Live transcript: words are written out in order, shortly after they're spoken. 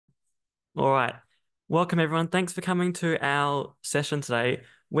All right. Welcome everyone. Thanks for coming to our session today.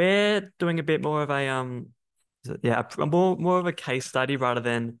 We're doing a bit more of a more of a case study rather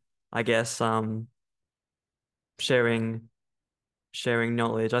than I guess sharing sharing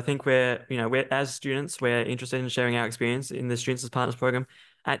knowledge. I think we're as students, we're interested in sharing our experience in the Students as Partners program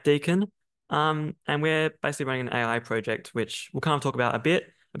at Deakin. And we're basically running an AI project, which we'll kind of talk about a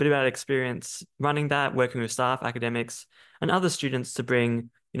bit about experience running that, working with staff, academics, and other students to bring,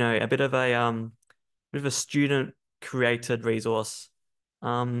 a bit of a student created resource.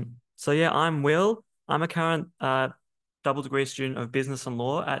 So yeah, I'm Will. I'm a current double degree student of business and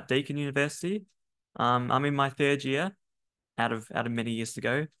law at Deakin University. I'm in my third year out of many years to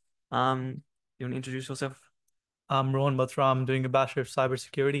go. You want to introduce yourself? I'm Rohan Batra. I'm doing a Bachelor of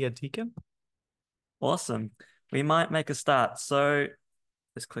Cybersecurity at Deakin. Awesome. We might make a start. So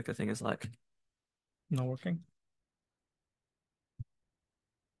this clicker thing is like, Not working.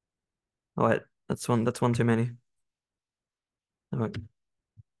 oh wait, that's one too many. Oh,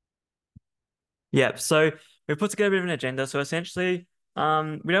 yeah, so we've put together a bit of an agenda. So essentially, we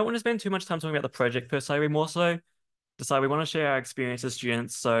don't want to spend too much time talking about the project per se. We more so decide we want to share our experience as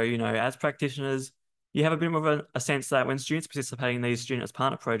students. So, as practitioners, you have a bit more of a sense that when students participating in these student as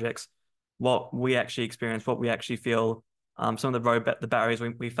partner projects, what we actually experience, what we actually feel, some of the barriers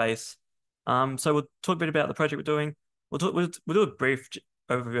we face. So we'll talk a bit about the project we're doing. We'll do a brief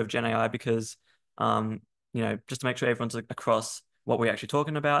overview of GenAI because, just to make sure everyone's across what we're actually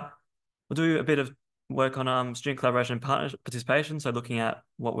talking about. We'll do a bit of work on student collaboration and partner participation. So looking at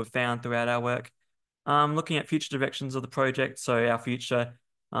what we've found throughout our work, looking at future directions of the project, so our future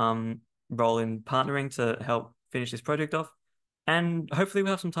um, role in partnering to help finish this project off. And hopefully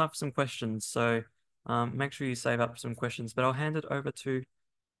we'll have some time for some questions. So make sure you save up some questions, but I'll hand it over to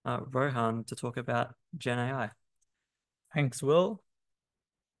Rohan to talk about Gen AI. Thanks, Will.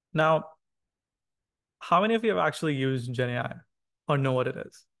 Now, how many of you have actually used GenAI or know what it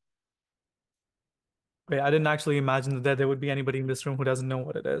is? Okay, I didn't actually imagine that there would be anybody in this room who doesn't know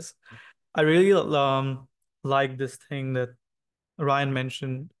what it is. I really like this thing that Ryan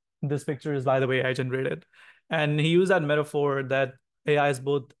mentioned. This picture is, by the way, I generated. And he used that metaphor that AI is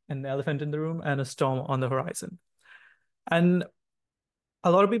both an elephant in the room and a storm on the horizon. And a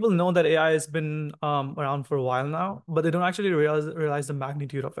lot of people know that AI has been around for a while now, but they don't actually realize the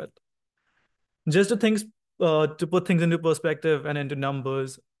magnitude of it. Just to put things into perspective and into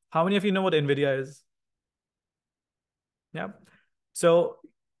numbers, how many of you know what NVIDIA is? Yeah. So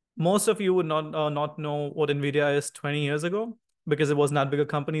most of you would not know what NVIDIA is 20 years ago because it wasn't that big a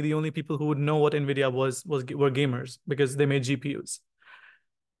company. The only people who would know what NVIDIA was were gamers because they made GPUs.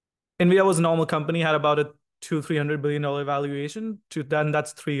 NVIDIA was a normal company, had about a $200-300 billion valuation. To then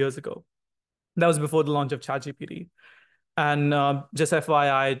that's 3 years ago. That was before the launch of ChatGPT. And just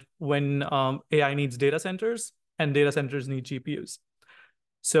FYI, when AI needs data centers and data centers need GPUs.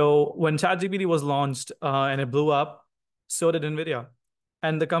 So when ChatGPT was launched and it blew up, so did NVIDIA.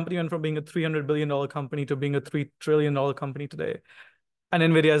 And the company went from being a $300 billion company to being a $3 trillion company today. And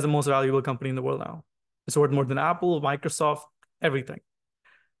NVIDIA is the most valuable company in the world now. It's worth more than Apple, Microsoft, everything.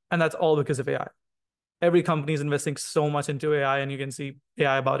 And that's all because of AI. Every company is investing so much into AI, and you can see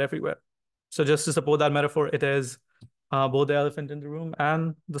AI about everywhere. So just to support that metaphor, it is both the elephant in the room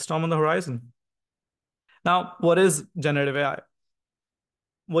and the storm on the horizon. Now, what is generative AI?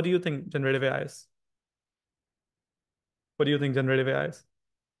 What do you think generative AI is? What do you think generative AI is?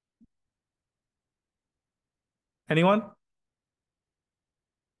 Anyone?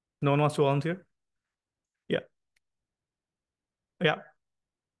 No one wants to volunteer? Yeah. Yeah.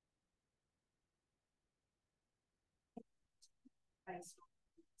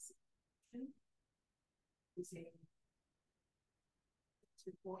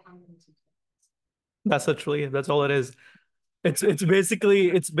 That's literally it. That's all it is. It's basically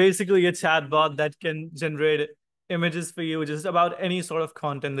a chatbot that can generate images for you, just about any sort of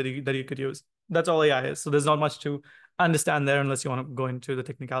content that you could use. That's all AI is. So there's not much to understand there unless you want to go into the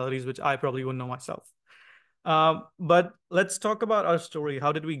technicalities, which I probably wouldn't know myself. But let's talk about our story.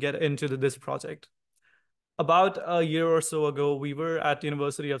 How did we get into this project? About a year or so ago, we were at the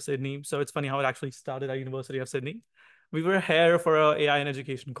University of Sydney. So it's funny how it actually started at University of Sydney. We were here for a AI and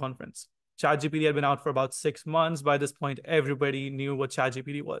education conference. ChatGPT had been out for about 6 months. By this point, everybody knew what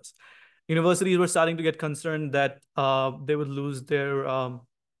ChatGPT was. Universities were starting to get concerned that they would lose their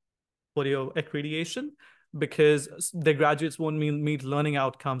accreditation because their graduates won't meet learning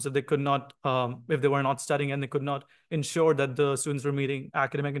outcomes if they could not, if they were not studying and they could not ensure that the students were meeting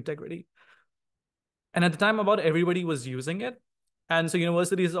academic integrity. And at the time, about everybody was using it. And so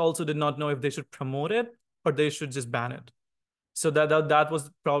universities also did not know if they should promote it or they should just ban it. So that was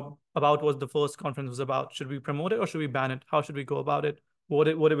about what the first conference was about. Should we promote it or should we ban it? How should we go about it? What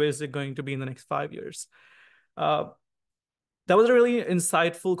is it going to be in the next 5 years? Uh, that was a really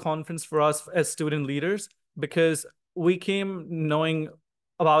insightful conference for us as student leaders because we came knowing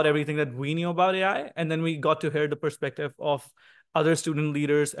about everything that we knew about AI, and then we got to hear the perspective of other student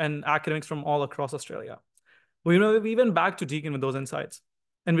leaders and academics from all across Australia. We went back to Deakin with those insights,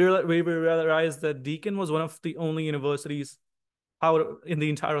 and we realized that Deakin was one of the only universities out in the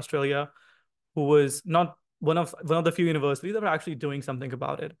entire Australia who was not one of the few universities that were actually doing something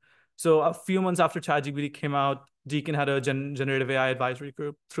about it. So a few months after ChatGPT came out, Deakin had a generative AI advisory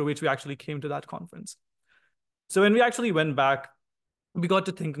group through which we actually came to that conference. So when we actually went back, we got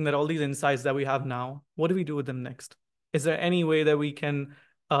to thinking that all these insights that we have now, what do we do with them next? Is there any way that we can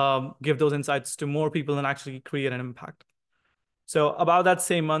give those insights to more people and actually create an impact? So about that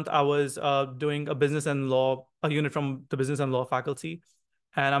same month, I was doing a unit from the business and law faculty,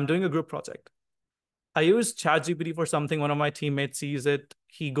 and I'm doing a group project. I use ChatGPT for something. One of my teammates sees it.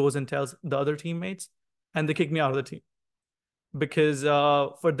 He goes and tells the other teammates, and they kick me out of the team because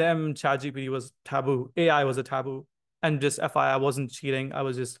for them, ChatGPT was taboo. AI was a taboo. And just FYI, I wasn't cheating. I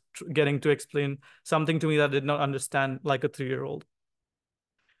was just getting to explain something to me that I did not understand like a 3-year-old.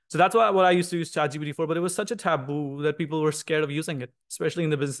 So that's what I used to use ChatGPT for. But it was such a taboo that people were scared of using it, especially in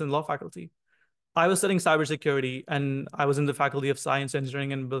the business and law faculty. I was studying cybersecurity, and I was in the faculty of science,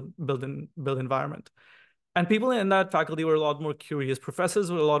 engineering, and build environment. And people in that faculty were a lot more curious. Professors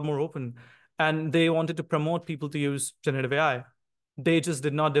were a lot more open, and they wanted to promote people to use generative AI. They just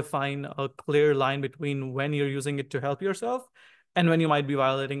did not define a clear line between when you're using it to help yourself and when you might be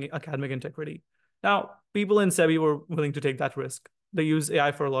violating academic integrity. Now, people in SEBI were willing to take that risk. They use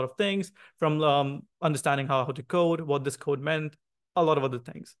AI for a lot of things, from understanding how to code, what this code meant, a lot of other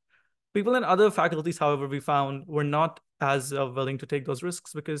things. People in other faculties, however, we found were not as willing to take those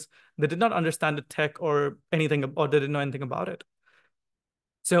risks because they did not understand the tech or anything, or they didn't know anything about it.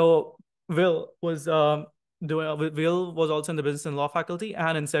 So Will was Will was also in the business and law faculty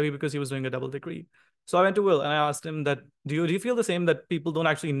and in SEBI because he was doing a double degree. So I went to Will and I asked him that, do you feel the same, that people don't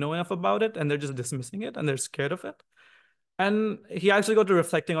actually know enough about it and they're just dismissing it and they're scared of it? And he actually got to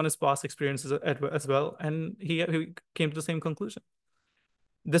reflecting on his past experiences as well, and he came to the same conclusion.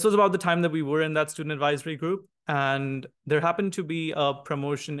 This was about the time that we were in that student advisory group, and there happened to be a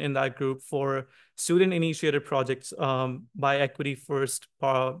promotion in that group for student initiated projects by equity first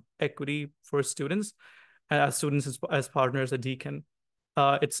students, as students as partners at Deakin.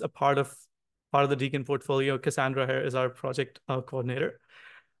 It's a part of the Deakin portfolio. Cassandra here is our project coordinator.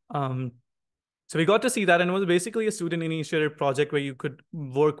 Um, so we got to see that, and it was basically a student initiated project where you could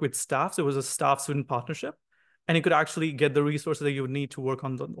work with staff. So it was a staff student partnership, and you could actually get the resources that you would need to work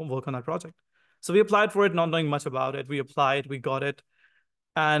on that project. So we applied for it, not knowing much about it. We applied, we got it,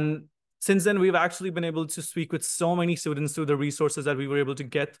 and since then we've actually been able to speak with so many students through the resources that we were able to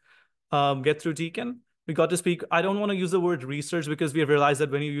get through Deakin. We got to speak. I don't want to use the word research because we have realized that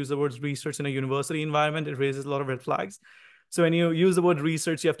when you use the words research in a university environment, it raises a lot of red flags. So when you use the word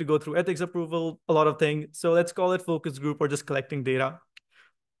research, you have to go through ethics approval, a lot of things. So let's call it focus group or just collecting data.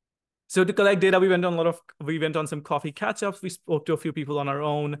 So to collect data, we went on some coffee catch-ups. We spoke to a few people on our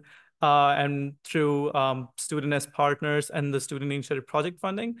own, and through student as partners and the student initiated project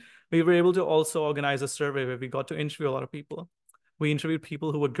funding, we were able to also organize a survey where we got to interview a lot of people. We interviewed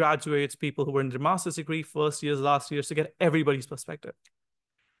people who were graduates, people who were in their master's degree, first years, last years, to get everybody's perspective.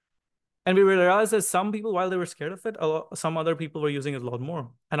 And we realized that some people, while they were scared of it, some other people were using it a lot more.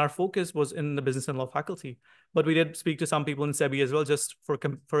 And our focus was in the business and law faculty. But we did speak to some people in SEBI as well, just for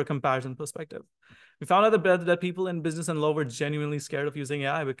a comparison perspective. We found out that people in business and law were genuinely scared of using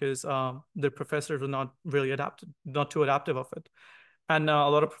AI because their professors were not really not too adaptive of it. And a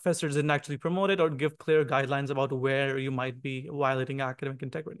lot of professors didn't actually promote it or give clear guidelines about where you might be violating academic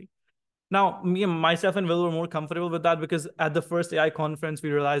integrity. Now, myself and Will were more comfortable with that because at the first AI conference,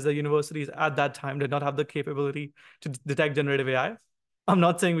 we realized that universities at that time did not have the capability to detect generative AI. I'm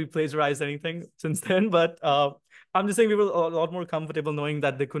not saying we plagiarized anything since then, but I'm just saying we were a lot more comfortable knowing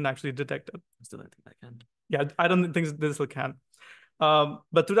that they couldn't actually detect it. I still don't think I can. Yeah, I don't think this will can.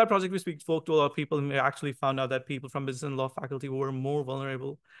 But through that project, we spoke to a lot of people, and we actually found out that people from business and law faculty were more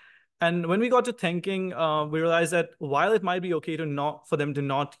vulnerable. And when we got to thinking, we realized that while it might be okay for them to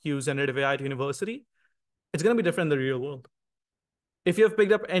not use generative AI at university, it's going to be different in the real world. If you have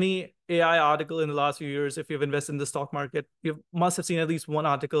picked up any AI article in the last few years, if you've invested in the stock market, you must have seen at least one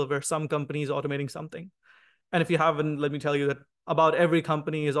article where some company is automating something. And if you haven't, let me tell you that about every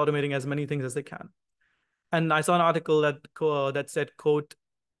company is automating as many things as they can. And I saw an article that said, quote,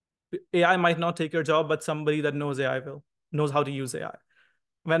 AI might not take your job, but somebody that knows AI will. knows how to use AI.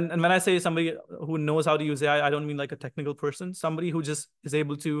 When I say somebody who knows how to use AI, I don't mean like a technical person. Somebody who just is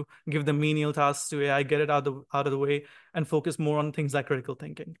able to give the menial tasks to AI, get it out of the way, and focus more on things like critical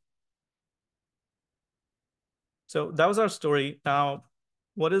thinking. So that was our story. Now,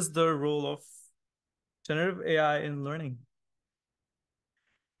 what is the role of generative AI in learning?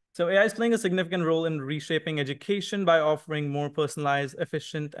 So AI is playing a significant role in reshaping education by offering more personalized,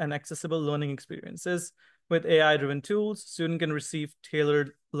 efficient, and accessible learning experiences. With AI-driven tools, students can receive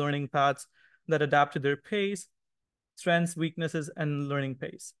tailored learning paths that adapt to their pace, strengths, weaknesses, and learning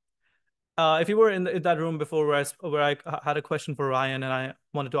pace. If you were in that room before where I had a question for Ryan and I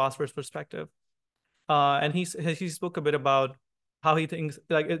wanted to ask for his perspective, and he spoke a bit about how he thinks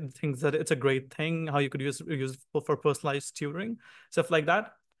that it's a great thing, how you could use for personalized tutoring, stuff like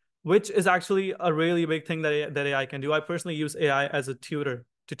that, which is actually a really big thing that AI can do. I personally use AI as a tutor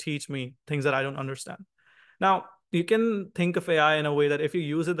to teach me things that I don't understand. Now, you can think of AI in a way that if you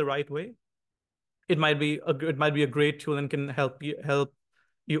use it the right way, it might be a great tool and can help you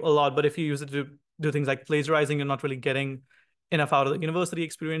a lot. But if you use it to do things like plagiarizing, you're not really getting enough out of the university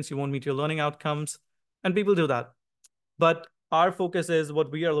experience. You won't meet your learning outcomes, and people do that. But our focus is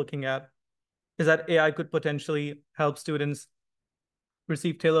what we are looking at is that AI could potentially help students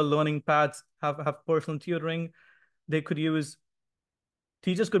receive tailored learning paths, have personal tutoring. They could use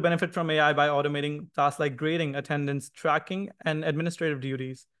Teachers could benefit from AI by automating tasks like grading, attendance tracking, and administrative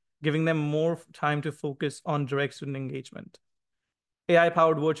duties, giving them more time to focus on direct student engagement.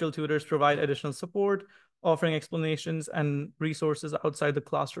 AI-powered virtual tutors provide additional support, offering explanations and resources outside the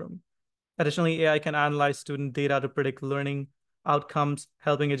classroom. Additionally, AI can analyze student data to predict learning outcomes,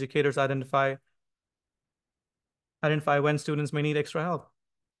 helping educators identify when students may need extra help,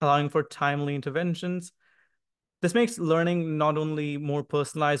 allowing for timely interventions. This makes learning not only more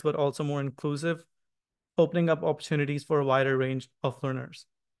personalized, but also more inclusive, opening up opportunities for a wider range of learners.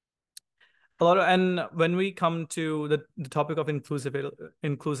 And when we come to the topic of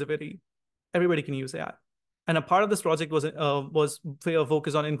inclusivity, everybody can use AI. And a part of this project was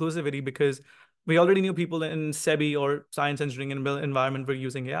focused on inclusivity because we already knew people in SEBI or science, engineering, and built environment were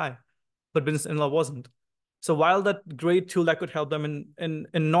using AI, but business and law wasn't. So while that great tool that could help them in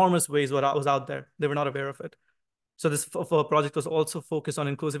enormous ways was out there, they were not aware of it. So this project was also focused on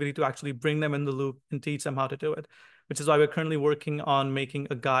inclusivity to actually bring them in the loop and teach them how to do it, which is why we're currently working on making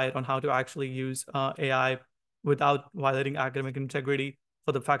a guide on how to actually use AI without violating academic integrity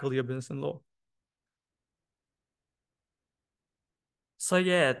for the Faculty of Business and Law. So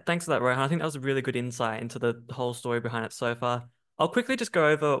yeah, thanks for that, Rohan. I think that was a really good insight into the whole story behind it so far. I'll quickly just go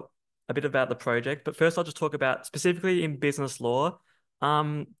over a bit about the project, but first I'll just talk about specifically in business law.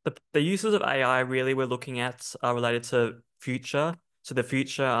 The uses of AI really we're looking at are related to future, so the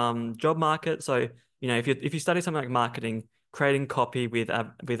future job market. So if you study something like marketing, creating copy with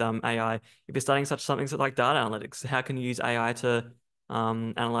AI, if you're studying something like data analytics, how can you use AI to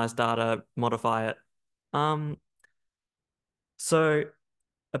analyze data, modify it? Um, so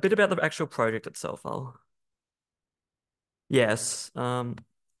a bit about the actual project itself. Yes.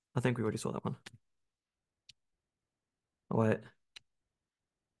 I think we already saw that one. Oh, wait.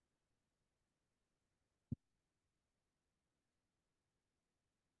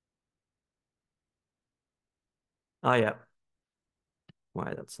 Oh, yeah.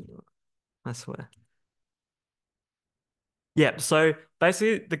 Wait, I swear. Yeah, so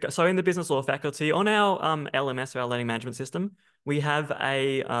basically, so in the business law faculty, on our LMS, or our learning management system, we have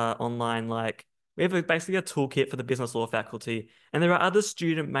a online we have basically a toolkit for the business law faculty, and there are other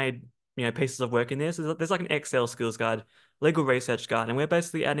student-made pieces of work in there. So there's like an Excel skills guide, legal research guide, and we're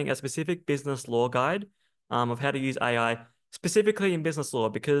basically adding a specific business law guide of how to use AI specifically in business law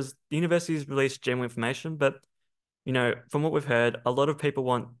because the universities release general information, but from what we've heard, a lot of people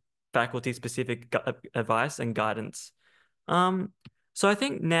want faculty-specific advice and guidance. Um, so I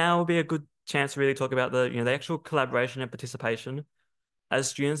think now will be a good chance to really talk about the actual collaboration and participation as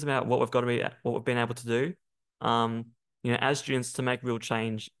students about what we've been able to do, as students to make real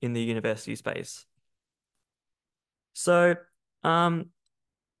change in the university space. So, um,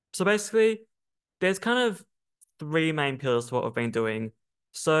 so basically, there's kind of three main pillars to what we've been doing.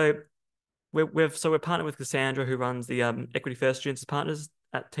 So we're partnered with Cassandra, who runs the Equity First Students as Partners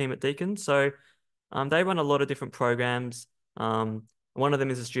team at Deakin. So they run a lot of different programs. One of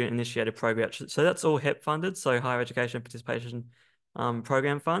them is a student-initiated program. So that's all HEPPP funded, so Higher Education Participation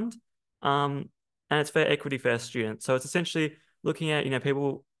Program Fund. And it's for equity first students. So it's essentially looking at,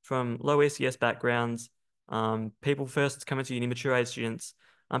 people from low ECS backgrounds, people first coming to uni, mature age students,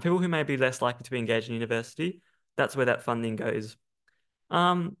 people who may be less likely to be engaged in university. That's where that funding goes.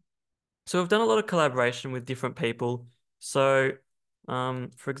 Um, so we've done a lot of collaboration with different people So,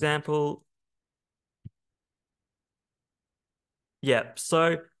 for example, yeah.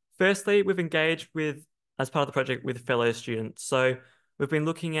 So, firstly, we've engaged with, as part of the project, with fellow students. So, we've been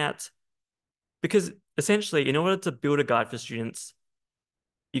looking at, because essentially, in order to build a guide for students,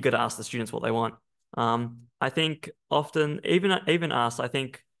 you got to ask the students what they want. I think often, even us, I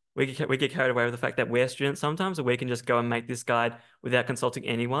think we get carried away with the fact that we're students sometimes, and we can just go and make this guide without consulting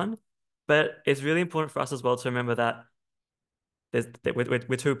anyone. But it's really important for us as well to remember that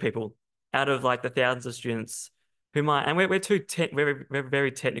we're two people out of like the thousands of students who might, and we're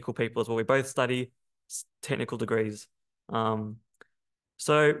very technical people as well. We both study technical degrees. Um,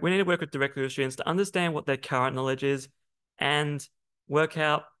 so we need to work with directly with students to understand what their current knowledge is and work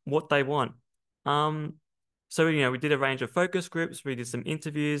out what they want. Um, so we did a range of focus groups, we did some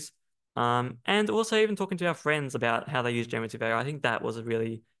interviews, and also even talking to our friends about how they use generative AI. I think that was a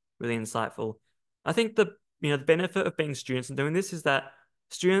really, really insightful. I think the benefit of being students and doing this is that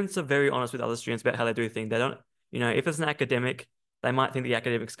students are very honest with other students about how they do things. They don't, if it's an academic, they might think the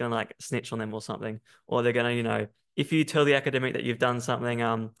academic's gonna like snitch on them or something, or they're gonna, if you tell the academic that you've done something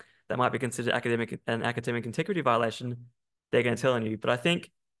that might be considered an academic integrity violation, they're going to tell on you. But I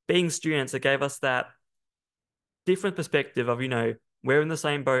think being students, it gave us that different perspective of, we're in the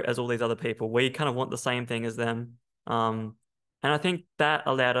same boat as all these other people. We kind of want the same thing as them. And I think that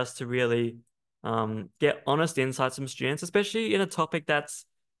allowed us to really get honest insights from students, especially in a topic that's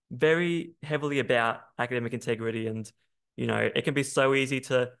very heavily about academic integrity. And, it can be so easy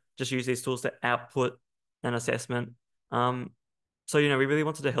to just use these tools to output an assessment. Um, so, we really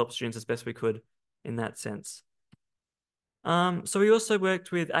wanted to help students as best we could in that sense. So we also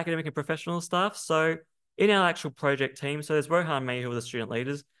worked with academic and professional staff. So in our actual project team, so there's Rohan and me who are the student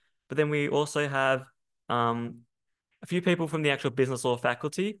leaders, but then we also have um, a few people from the actual business law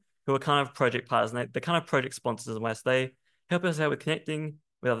faculty who are kind of project partners, and they're kind of project sponsors in West. They help us out with connecting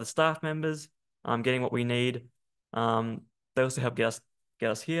with other staff members, getting what we need. Um, they also help get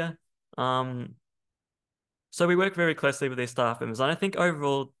us here. Um, so we work very closely with these staff members, and I think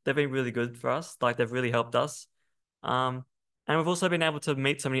overall they've been really good for us. Like they've really helped us. Um, and we've also been able to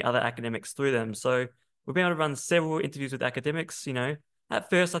meet so many other academics through them. So we've been able to run several interviews with academics. At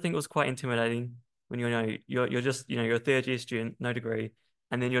first I think it was quite intimidating when you're just, you're a third year student, no degree,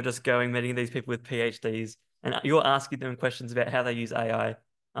 and then you're just going meeting these people with PhDs and you're asking them questions about how they use AI.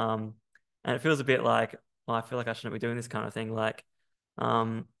 Um, and it feels a bit like, well, I feel like I shouldn't be doing this kind of thing.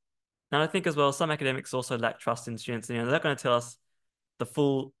 Um, and I think as well, some academics also lack trust in students. They're not going to tell us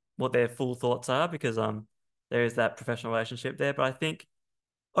what their full thoughts are because there is that professional relationship there. But I think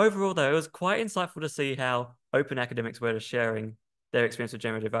overall though, it was quite insightful to see how open academics were to sharing their experience with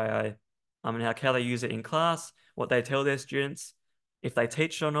generative AI, and how they use it in class, what they tell their students, if they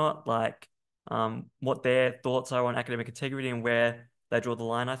teach it or not, like what their thoughts are on academic integrity and where they draw the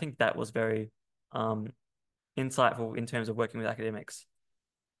line. I think that was very um insightful in terms of working with academics.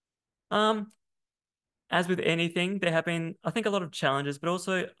 Um, as with anything, there have been, I think, a lot of challenges, but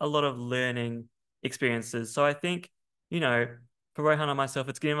also a lot of learning experiences. So I think, you know, for Rohan and myself,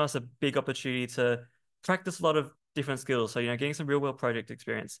 it's given us a big opportunity to practice a lot of different skills. So, getting some real world project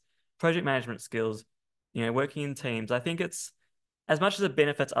experience, project management skills, working in teams. I think it's, as much as it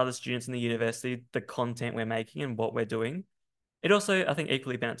benefits other students in the university, the content we're making and what we're doing, it also, I think,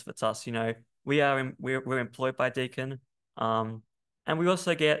 equally benefits us. We're employed by Deakin, um, and we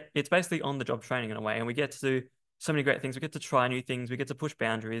also it's basically on the job training in a way, and we get to do so many great things. We get to try new things. We get to push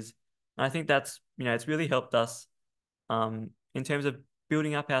boundaries, and I think that's it's really helped us in terms of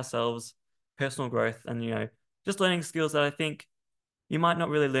building up ourselves, personal growth, and just learning skills that I think you might not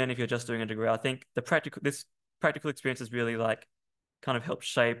really learn if you're just doing a degree. I think this practical experience has really like kind of helped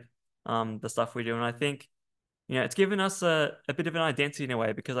shape the stuff we do, and I think it's given us a bit of an identity in a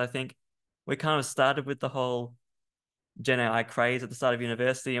way because I think we kind of started with the whole Gen AI craze at the start of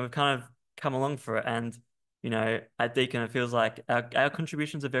university and we've kind of come along for it. And, at Deakin, it feels like our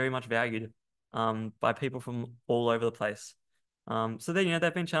contributions are very much valued by people from all over the place. So then, there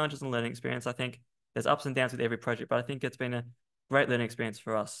have been challenges in the learning experience. I think there's ups and downs with every project, but I think it's been a great learning experience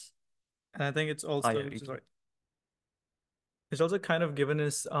for us. And I think it's Oh, yeah. also, sorry, it's also kind of given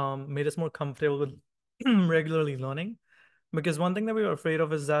us made us more comfortable with regularly learning. Because one thing that we were afraid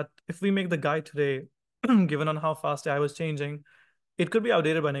of is that if we make the guide today, given on how fast AI was changing, it could be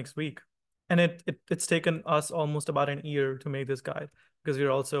outdated by next week. And it's taken us almost about an year to make this guide because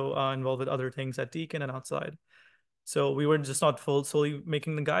we're also involved with other things at Deakin and outside. So we were just not full solely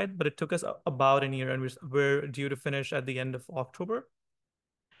making the guide, but it took us about an year, and we're due to finish at the end of October.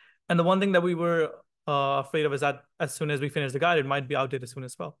 And the one thing that we were afraid of is that as soon as we finish the guide, it might be outdated soon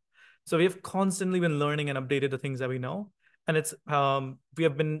as well. So we have constantly been learning and updated the things that we know. And it's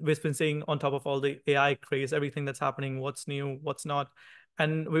we've been saying on top of all the AI craze, everything that's happening, what's new, what's not.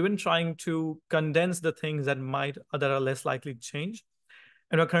 And we've been trying to condense the things that are less likely to change.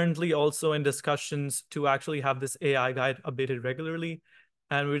 And we're currently also in discussions to actually have this AI guide updated regularly.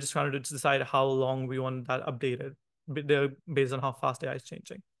 And we're just trying to decide how long we want that updated based on how fast AI is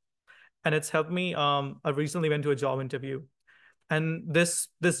changing. And it's helped me. I recently went to a job interview, and this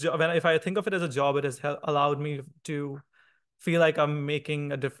job, if I think of it as a job, it has allowed me to feel like I'm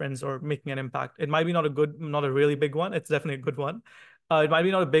making a difference or making an impact. It might be not a really big one. It's definitely a good one. It might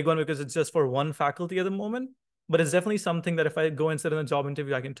be not a big one because it's just for one faculty at the moment, but it's definitely something that if I go and sit in a job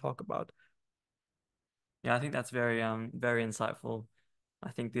interview, I can talk about. Yeah, I think that's very insightful. I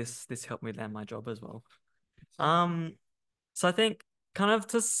think this helped me land my job as well. Um, so I think kind of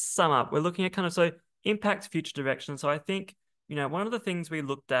to sum up, we're looking at kind of so impact future direction. So I think, one of the things we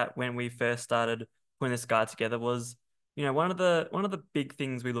looked at when we first started putting this guide together was, one of the big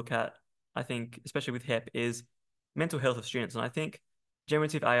things we look at, I think, especially with HEP, is mental health of students. And I think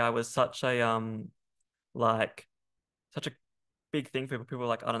generative AI was like such a big thing for people. People are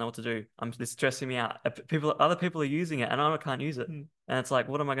like, I don't know what to do. It's stressing me out. Other people are using it, and I can't use it. Mm. And it's like,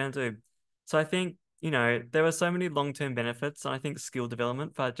 what am I going to do? So I think, there are so many long-term benefits, and I think skill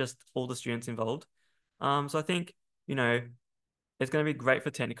development for just all the students involved. So I think, you know, it's going to be great for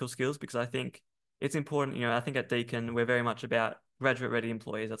technical skills because I think it's important. I think at Deakin we're very much about graduate-ready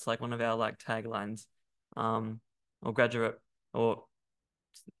employees. That's like one of our like taglines, um, or graduate or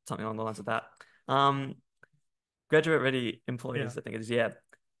something along the lines of that. Um, Graduate ready Yeah. employees, I think it is, yeah.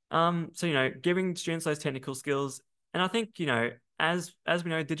 So giving students those technical skills, and I think, as we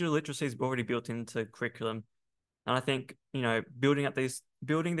know, digital literacy is already built into curriculum. And I think, building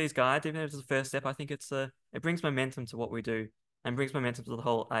these guides, even if it's the first step, I think it brings momentum to what we do and brings momentum to the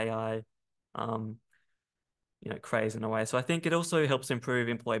whole AI um craze in a way. So I think it also helps improve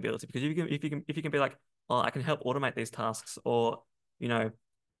employability because if you can be like, oh, I can help automate these tasks, or you know,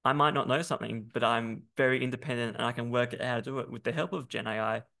 I might not know something, but I'm very independent and I can work out how to do it with the help of Gen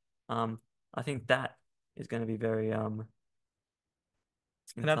AI. I think that is going to be very And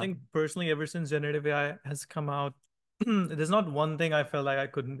I think insightful. personally, ever since generative AI has come out, there's not one thing I felt like I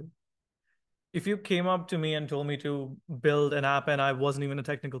couldn't do. If you came up to me and told me to build an app and I wasn't even a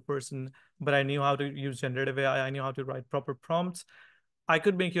technical person, but I knew how to use generative AI, I knew how to write proper prompts, I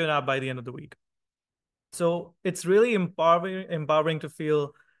could make you an app by the end of the week. So it's really empowering to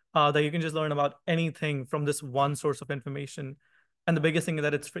feel that you can just learn about anything from this one source of information. And the biggest thing is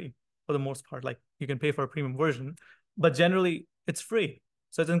that it's free for the most part. Like you can pay for a premium version, but generally it's free.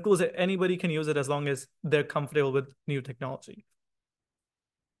 So it includes that anybody can use it as long as they're comfortable with new technology.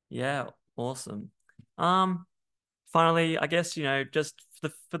 Yeah, awesome. Um, Finally, I guess, just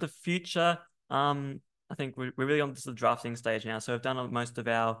for the future, I think we're really on the drafting stage now. So we've done most of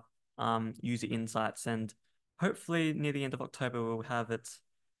our user insights, and hopefully near the end of October we'll have it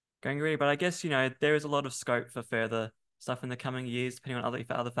going ready. But I guess, there is a lot of scope for further stuff in the coming years, depending on if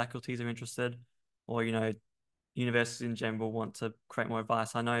other faculties are interested, or universities in general want to create more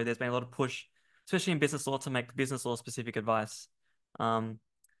advice. I know there's been a lot of push, especially in business law, to make business law specific advice. Um,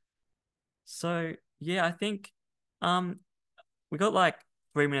 so yeah, I think um we got like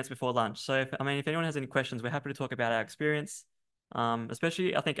 3 minutes before lunch. So if anyone has any questions, we're happy to talk about our experience.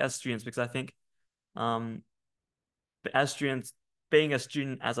 Especially I think as students, because I think um as students, being a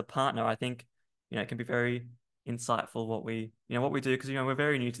student as a partner, I think, it can be very insightful what we do, because we're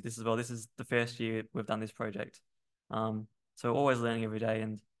very new to this as well. This is the first year we've done this project. So we're always learning every day,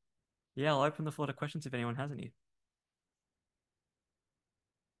 and yeah, I'll open the floor to questions if anyone has any.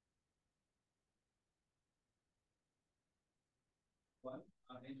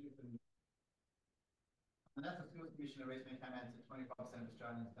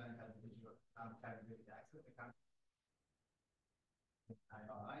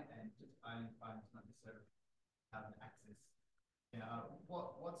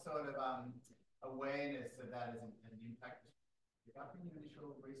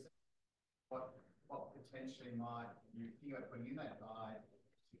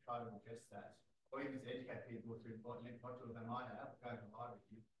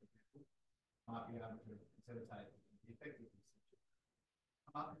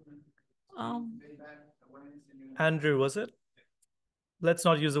 Um, Andrew, was it? Let's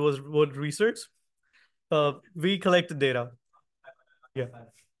not use the word research. We collected data. Yeah.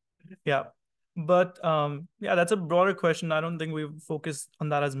 Yeah. But yeah, that's a broader question. I don't think we've focused on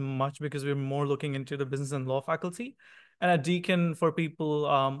that as much because we're more looking into the business and law faculty. And at Deakin, for people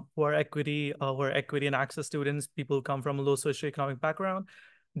who are equity and access students, people who come from a low socioeconomic background,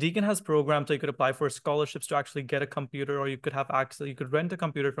 Deakin has programs that you could apply for scholarships to actually get a computer, or you could have access, you could rent a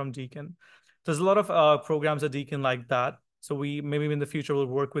computer from Deakin. There's a lot of programs at Deakin like that. So we maybe in the future will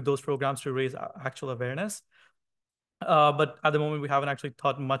work with those programs to raise actual awareness. But at the moment, we haven't actually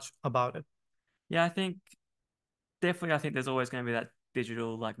thought much about it. Yeah, I think definitely, I think there's always going to be that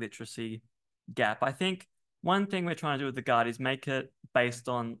digital like literacy gap. I think one thing we're trying to do with the guide is make it based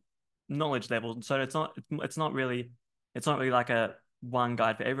on knowledge levels. So it's not really like a one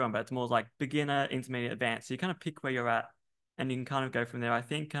guide for everyone, but it's more like beginner, intermediate, advanced. So you kind of pick where you're at and you can kind of go from there. I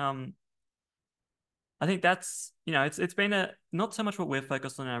think that's it's been a not so much what we're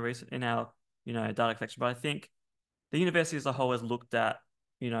focused on in our recent in our data collection, but I think the university as a whole has looked at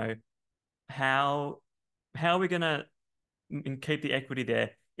you know how how are we going to keep the equity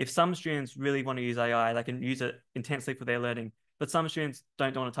there. If some students really want to use AI, they can use it intensely for their learning. But some students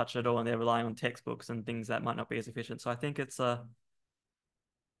don't want to touch it at all, and they're relying on textbooks and things that might not be as efficient. So I think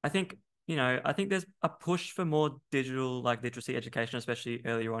I think I think there's a push for more digital like literacy education, especially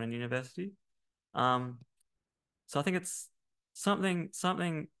earlier on in university. Um, so I think it's something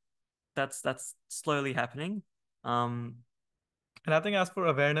that's slowly happening. Um, And I think as for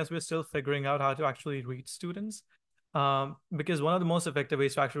awareness, we're still figuring out how to actually reach students. Because one of the most effective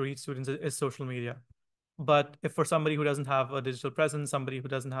ways to actually reach students is social media. But if for somebody who doesn't have a digital presence, somebody who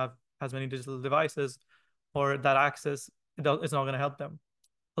doesn't have as many digital devices or that access, it's not going to help them.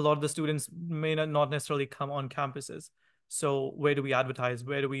 A lot of the students may not necessarily come on campuses. So where do we advertise?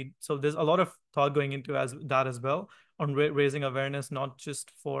 Where do we? So there's a lot of thought going into as that as well on raising awareness, not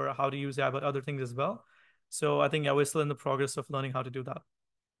just for how to use AI, but other things as well. So I think yeah, we're still in the progress of learning how to do that.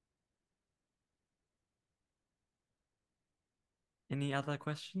 any other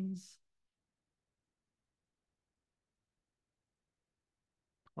questions?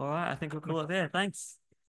 All right, I think we'll call it there. Thanks.